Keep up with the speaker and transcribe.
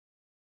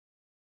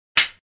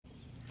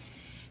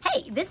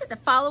Hey, this is a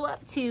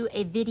follow-up to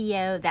a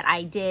video that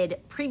I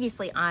did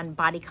previously on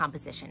body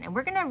composition, and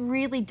we're gonna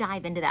really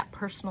dive into that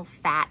personal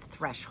fat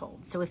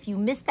threshold. So if you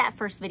missed that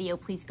first video,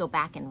 please go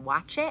back and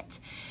watch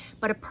it.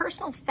 But a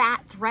personal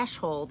fat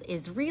threshold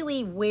is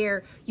really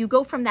where you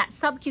go from that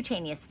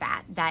subcutaneous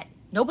fat that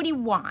nobody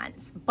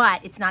wants,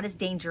 but it's not as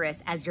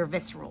dangerous as your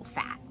visceral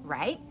fat,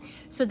 right?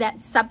 So that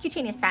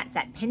subcutaneous fat's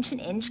that pinch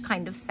and inch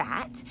kind of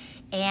fat,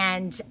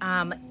 and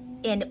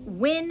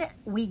when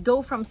we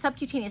go from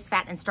subcutaneous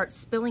fat and start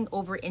spilling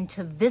over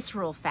into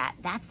visceral fat,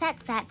 that's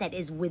that fat that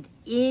is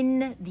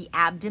within the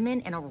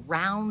abdomen and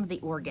around the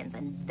organs.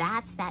 And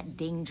that's that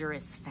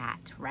dangerous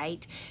fat,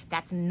 right?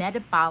 That's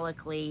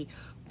metabolically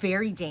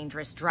very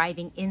dangerous,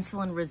 driving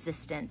insulin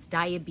resistance,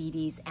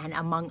 diabetes, and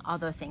among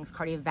other things,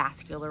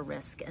 cardiovascular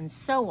risk, and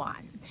so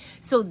on.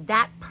 So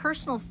that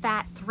personal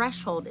fat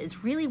threshold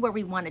is really where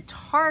we want to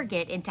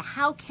target into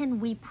how can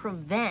we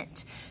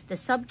prevent the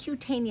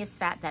subcutaneous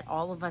fat that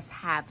all of us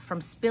have from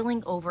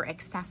spilling over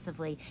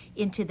excessively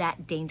into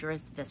that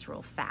dangerous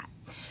visceral fat.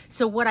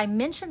 So what I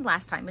mentioned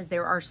last time is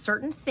there are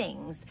certain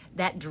things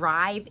that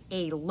drive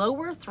a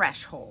lower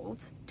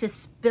threshold to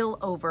spill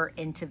over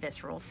into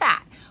visceral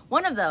fat.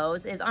 One of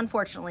those is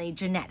unfortunately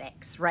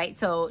genetics, right?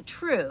 So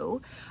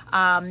true,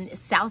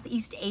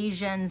 Southeast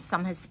Asians,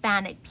 some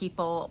Hispanic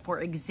people, for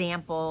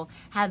example,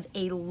 have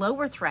a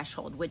lower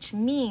threshold, which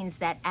means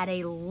that at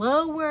a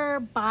lower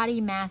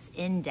body mass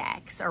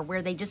index, or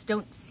where they just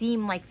don't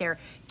seem like they're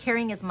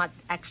carrying as much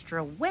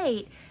extra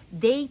weight,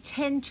 they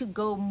tend to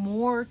go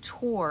more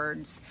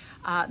towards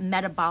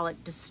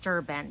metabolic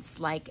disturbance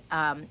like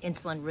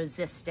insulin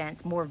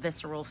resistance, more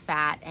visceral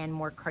fat, and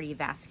more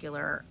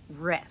cardiovascular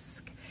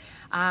risk.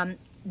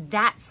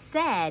 That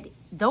said,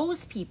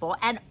 those people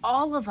and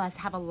all of us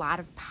have a lot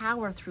of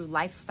power through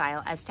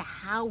lifestyle as to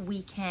how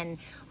we can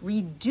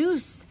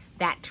reduce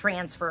that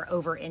transfer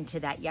over into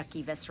that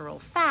yucky visceral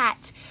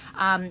fat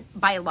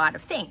by a lot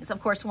of things. Of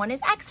course, one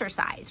is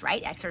exercise,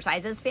 right?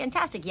 Exercise is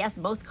fantastic. Yes,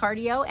 both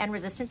cardio and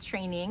resistance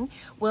training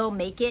will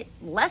make it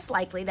less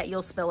likely that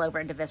you'll spill over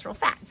into visceral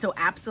fat. So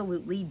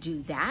absolutely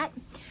do that.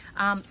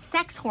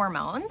 Sex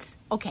hormones,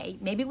 okay,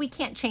 maybe we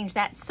can't change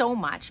that so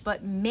much,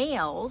 but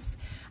males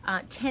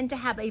tend to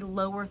have a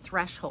lower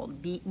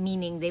threshold,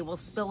 meaning they will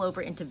spill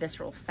over into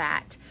visceral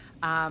fat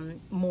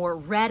more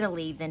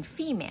readily than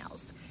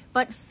females.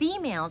 But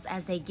females,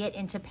 as they get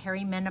into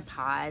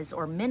perimenopause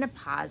or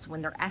menopause,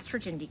 when their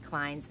estrogen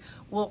declines,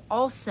 will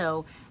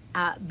also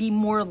be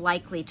more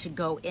likely to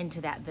go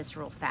into that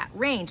visceral fat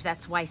range.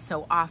 That's why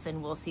so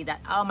often we'll see that,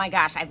 oh my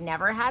gosh, I've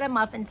never had a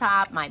muffin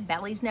top, my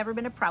belly's never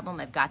been a problem,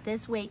 I've got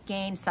this weight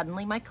gain,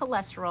 suddenly my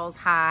cholesterol's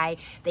high,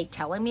 they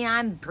telling me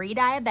I'm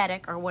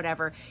pre-diabetic or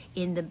whatever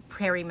in the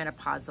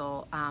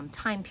perimenopausal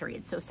time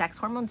period. So sex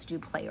hormones do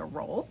play a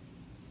role.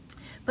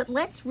 But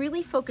let's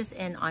really focus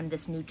in on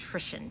this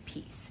nutrition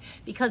piece,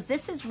 because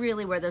this is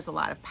really where there's a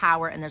lot of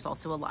power and there's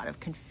also a lot of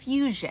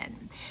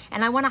confusion.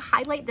 And I want to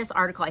highlight this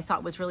article I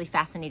thought was really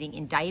fascinating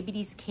in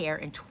Diabetes Care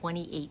in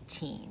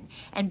 2018.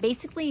 And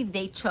basically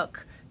they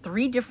took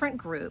 3 different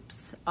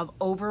groups of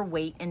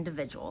overweight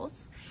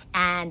individuals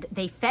and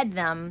they fed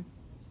them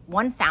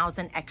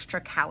 1,000 extra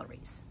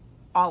calories,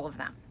 all of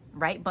them.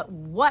 Right? But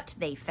what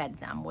they fed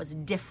them was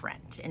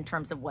different in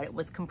terms of what it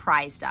was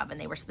comprised of. And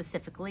they were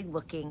specifically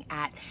looking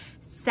at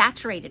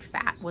saturated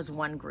fat was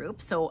one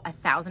group. So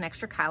 1,000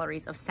 extra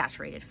calories of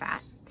saturated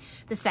fat.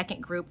 The second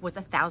group was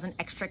 1,000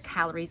 extra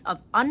calories of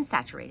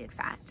unsaturated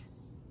fat.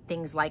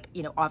 Things like,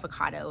 you know,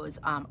 avocados,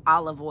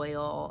 olive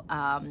oil,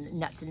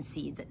 nuts and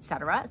seeds,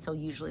 etc. So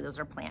usually those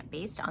are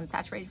plant-based,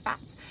 unsaturated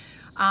fats.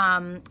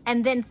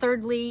 And then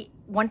thirdly,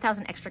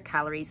 1,000 extra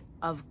calories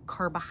of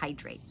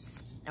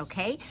carbohydrates.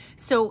 Okay,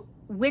 so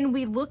when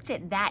we looked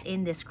at that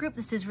in this group,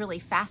 this is really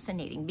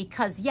fascinating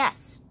because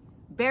yes,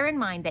 bear in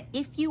mind that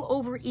if you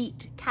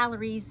overeat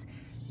calories,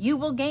 you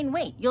will gain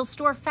weight, you'll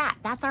store fat.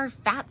 That's our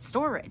fat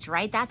storage,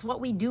 right? That's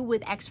what we do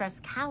with excess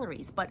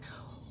calories. But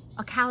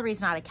a calorie is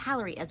not a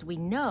calorie, as we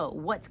know.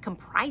 What's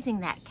comprising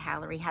that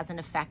calorie has an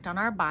effect on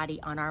our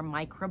body, on our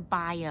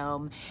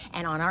microbiome,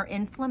 and on our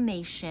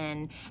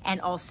inflammation,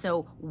 and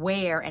also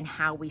where and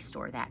how we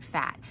store that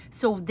fat.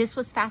 So this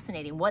was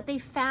fascinating. What they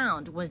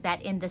found was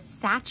that in the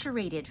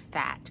saturated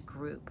fat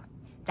group,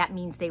 that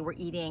means they were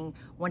eating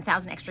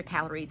 1,000 extra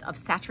calories of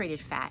saturated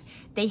fat,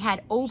 they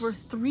had over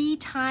 3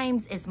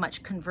 times as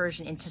much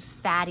conversion into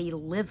fatty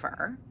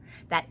liver,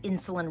 that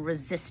insulin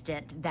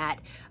resistant, that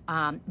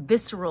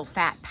visceral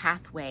fat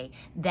pathway,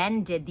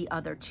 then did the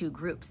other 2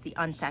 groups, the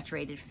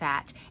unsaturated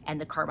fat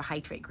and the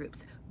carbohydrate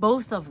groups,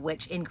 both of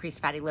which increased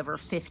fatty liver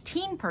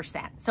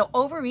 15%. So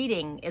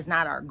overeating is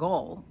not our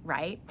goal,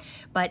 right?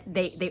 But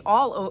they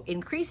all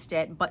increased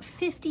it, but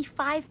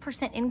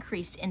 55%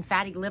 increased in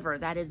fatty liver,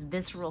 that is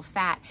visceral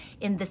fat,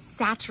 in the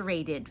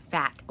saturated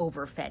fat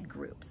overfed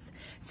groups.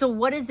 So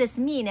what does this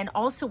mean? And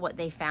also what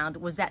they found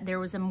was that there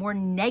was a more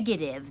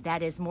negative,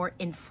 that is more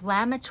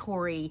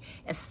inflammatory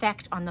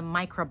effect on the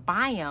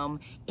microbiome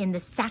in the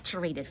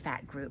saturated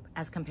fat group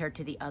as compared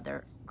to the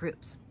other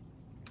groups.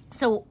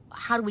 So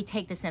how do we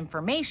take this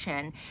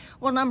information?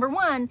 Well, number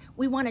one,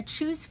 we want to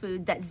choose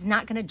food that's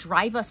not going to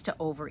drive us to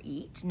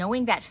overeat,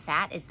 knowing that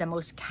fat is the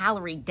most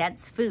calorie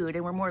dense food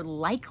and we're more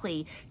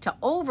likely to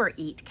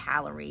overeat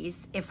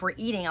calories if we're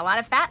eating a lot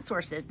of fat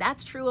sources.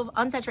 That's true of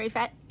unsaturated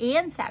fat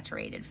and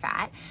saturated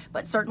fat,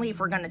 but certainly if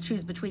we're going to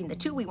choose between the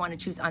two, we want to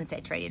choose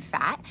unsaturated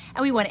fat,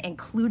 and we want to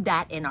include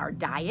that in our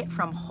diet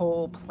from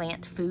whole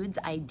plant foods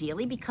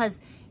ideally, because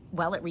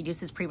well, it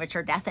reduces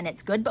premature death and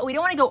it's good, but we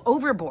don't want to go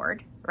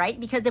overboard, right?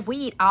 Because if we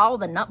eat all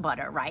the nut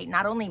butter, right,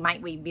 not only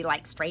might we be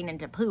like straight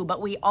into poo,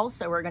 but we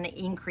also are going to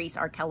increase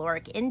our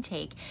caloric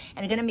intake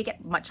and are going to make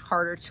it much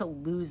harder to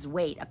lose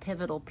weight, a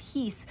pivotal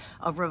piece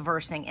of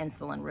reversing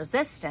insulin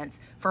resistance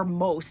for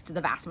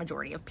the vast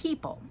majority of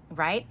people,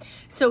 right?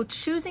 So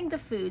choosing the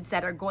foods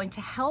that are going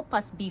to help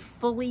us be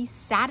fully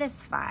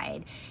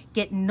satisfied,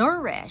 get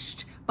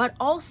nourished, but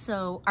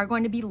also are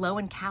going to be low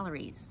in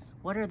calories.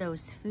 What are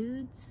those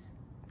foods?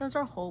 Those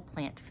are whole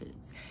plant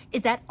foods.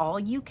 Is that all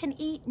you can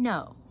eat?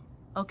 No.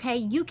 Okay,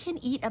 you can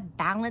eat a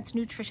balanced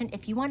nutrition.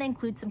 If you want to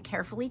include some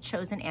carefully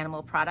chosen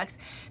animal products,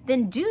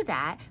 then do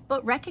that,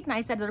 but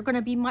recognize that they're going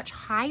to be much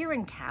higher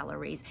in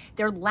calories.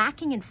 They're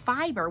lacking in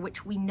fiber,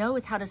 which we know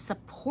is how to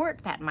support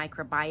that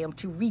microbiome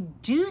to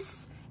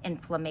reduce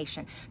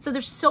inflammation. So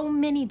there's so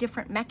many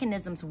different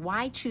mechanisms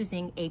why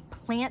choosing a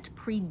plant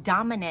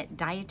predominant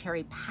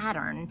dietary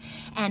pattern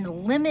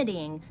and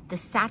limiting the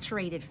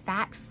saturated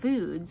fat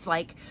foods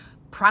like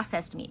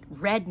processed meat,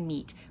 red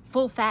meat,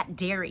 full fat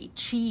dairy,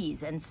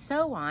 cheese, and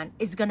so on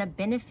is going to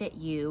benefit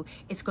you.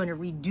 It's going to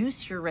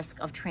reduce your risk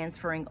of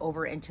transferring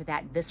over into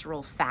that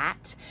visceral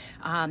fat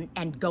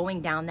and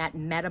going down that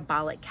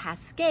metabolic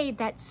cascade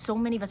that so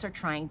many of us are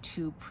trying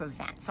to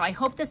prevent. So I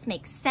hope this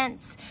makes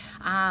sense.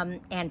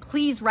 And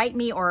please write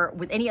me or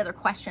with any other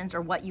questions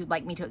or what you'd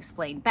like me to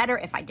explain better.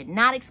 If I did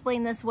not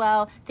explain this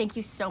well, thank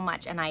you so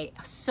much. And I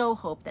so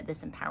hope that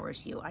this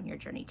empowers you on your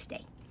journey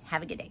today.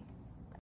 Have a good day.